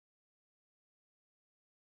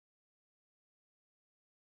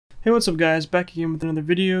Hey, what's up guys, back again with another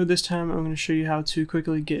video. This time I'm going to show you how to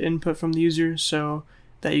quickly get input from the user so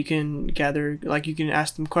that you can gather, like you can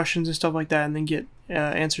ask them questions and stuff like that and then get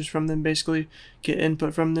answers from them, basically get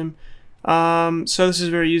input from them. So this is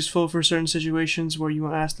very useful for certain situations where you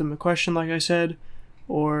want to ask them a question like I said,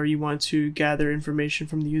 or you want to gather information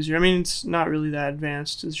from the user. I mean, it's not really that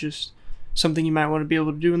advanced, it's just something you might want to be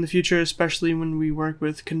able to do in the future, especially when we work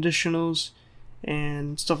with conditionals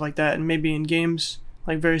and stuff like that, and maybe in games.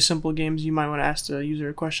 Like very simple games, you might want to ask the user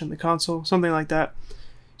a question in the console, something like that.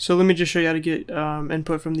 So let me just show you how to get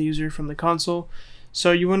input from the user from the console.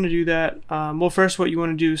 So you want to do that, well, first what you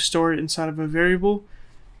want to do is store it inside of a variable,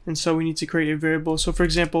 and so we need to create a variable. So for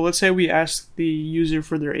example, let's say we ask the user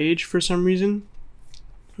for their age for some reason.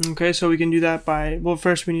 Okay, so we can do that by, well,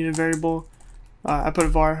 first we need a variable. I put a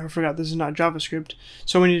var, I forgot this is not JavaScript.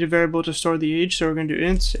 So we need a variable to store the age, so we're going to do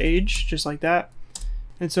int age, just like that.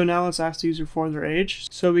 And so now let's ask the user for their age.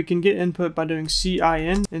 So we can get input by doing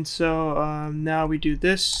cin. And so now we do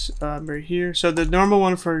this right here. So the normal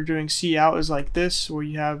one for doing cout is like this, where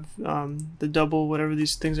you have the double, whatever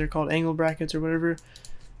these things are called, angle brackets or whatever.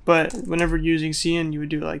 But whenever using cin, you would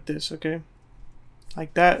do it like this, okay?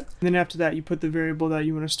 Like that. And then after that, you put the variable that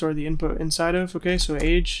you want to store the input inside of, okay? So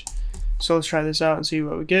age. So let's try this out and see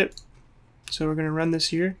what we get. So we're going to run this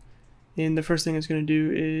here. And the first thing it's going to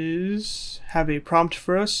do is have a prompt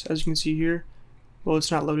for us, as you can see here. Well,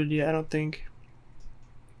 it's not loaded yet, I don't think.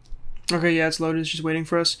 Okay, yeah, it's loaded, it's just waiting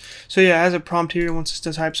for us. So yeah, it has a prompt here, it wants us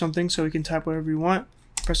to type something, so we can type whatever we want.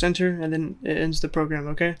 Press enter, and then it ends the program,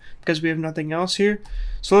 okay? Because we have nothing else here.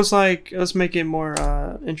 So let's make it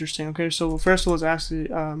more interesting, okay? So first let's ask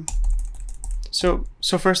the so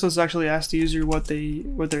first let's actually ask the user what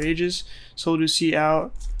their age is. So we'll do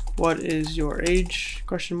cout, what is your age,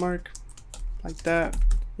 question mark, like that,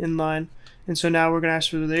 inline. And so now we're going to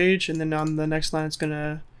ask for the age, and then on the next line it's going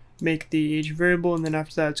to make the age variable, and then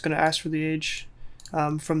after that it's going to ask for the age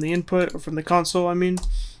from the input, or from the console I mean.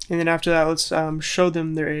 And then after that let's show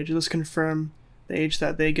them their age. Let's confirm the age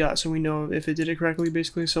that they got so we know if it did it correctly,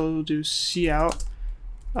 basically. So we'll do cout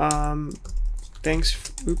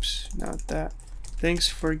thanks, oops, not that, thanks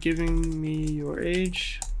for giving me your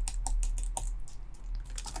age.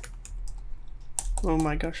 Oh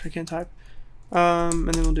my gosh, I can't type. And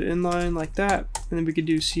then we'll do inline like that, and then we could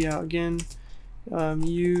do cout again.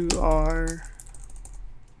 You are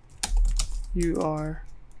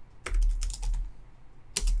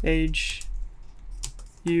age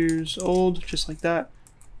years old, just like that.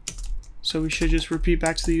 So we should just repeat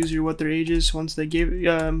back to the user what their age is once they gave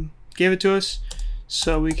it to us,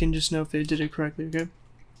 so we can just know if they did it correctly. Okay,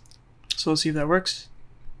 so let's see if that works.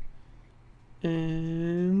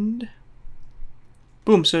 And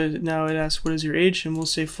boom, so now it asks what is your age, and we'll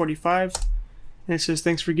say 45, and it says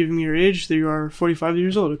thanks for giving me your age, that you are 45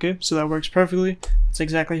 years old. Okay, so that works perfectly. That's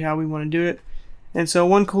exactly how we want to do it. And so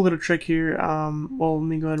one cool little trick here, well, let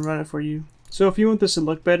me go ahead and run it for you. So if you want this to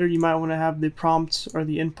look better, you might want to have the prompt or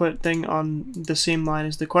the input thing on the same line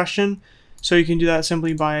as the question. So you can do that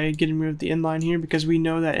simply by getting rid of the inline here, because we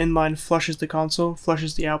know that inline flushes the console,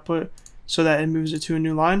 flushes the output, so that it moves it to a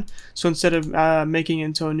new line. So instead of making it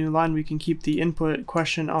into a new line, we can keep the input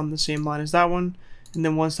question on the same line as that one, and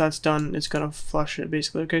then once that's done, it's gonna flush it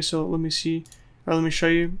basically. Okay, so let me show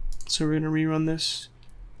you. So we're gonna rerun this,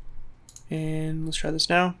 and let's try this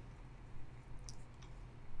now.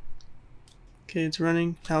 Okay, it's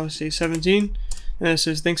running. Now let's say 17, and it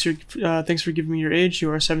says thanks for giving me your age. You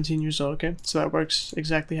are 17 years old. Okay, so that works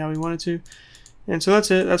exactly how we want it to. And so that's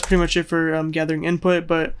it. That's pretty much it for gathering input.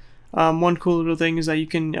 But one cool little thing is that you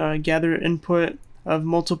can gather input of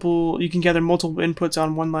multiple. You can gather multiple inputs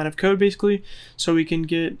on one line of code, basically. So we can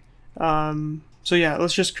get. So yeah,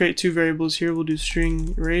 let's just create two variables here. We'll do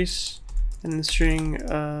string race, and then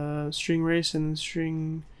string race, and then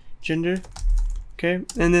string gender. Okay,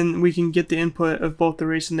 and then we can get the input of both the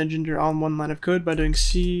race and the gender on one line of code by doing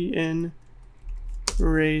cin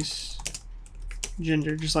race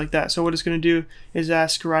gender, just like that. So what it's going to do is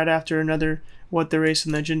ask right after another what the race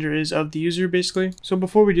and the gender is of the user, basically. So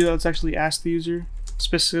before we do that, let's actually ask the user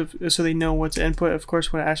specific, so they know what to input. Of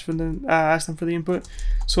course, when I ask them for the input.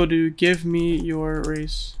 So we'll do give me your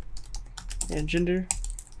race and gender.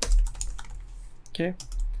 Okay,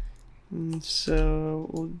 and so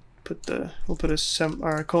we'll put a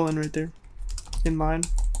colon right there in line,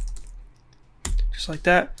 just like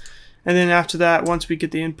that. And then after that, once we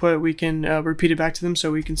get the input, we can repeat it back to them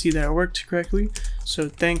so we can see that it worked correctly. So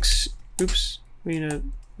thanks, oops, we need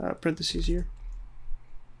a parentheses here,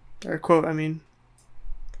 or quote, I mean,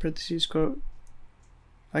 parentheses, quote.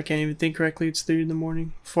 I can't even think correctly, it's 3 in the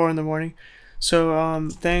morning, 4 in the morning. So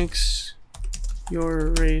thanks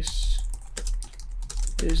your race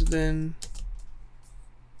is then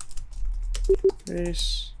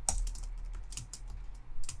race,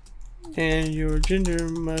 and your gender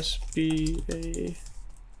must be a,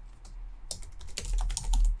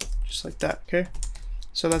 just like that. Okay,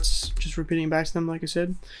 so that's just repeating back to them like I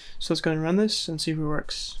said. So let's go and run this and see if it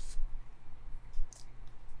works.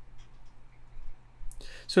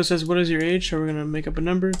 So it says, what is your age? So we're gonna make up a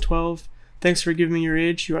number, 12. Thanks for giving me your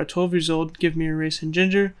age. You are 12 years old. Give me your race and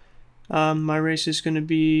gender. My race is gonna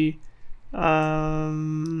be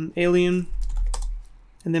alien,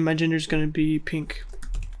 and then my gender is gonna be pink.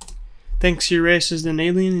 Thanks, your race is then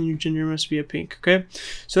alien, and your gender must be a pink. Okay,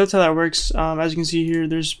 so that's how that works. As you can see here,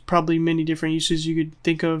 there's probably many different uses you could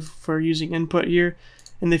think of for using input here.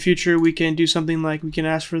 In the future, we can do something like we can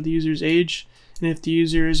ask for the user's age, and if the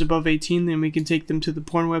user is above 18, then we can take them to the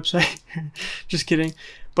porn website. Just kidding.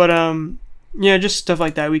 But yeah, just stuff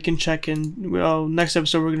like that we can check. And well, next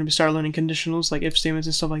episode we're going to start learning conditionals like if statements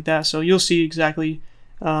and stuff like that. So you'll see exactly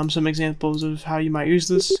some examples of how you might use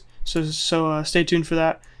this. So stay tuned for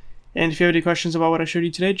that. And if you have any questions about what I showed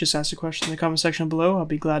you today, just ask a question in the comment section below. I'll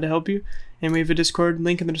be glad to help you. And we have a Discord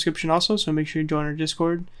link in the description also, so make sure you join our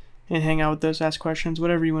Discord and hang out with us, ask questions,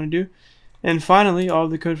 whatever you want to do. And finally, all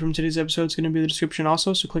of the code from today's episode is going to be in the description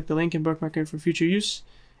also, so click the link and bookmark it for future use.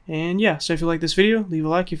 And yeah, so if you like this video, leave a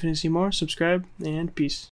like if you want to see more, subscribe, and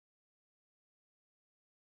peace.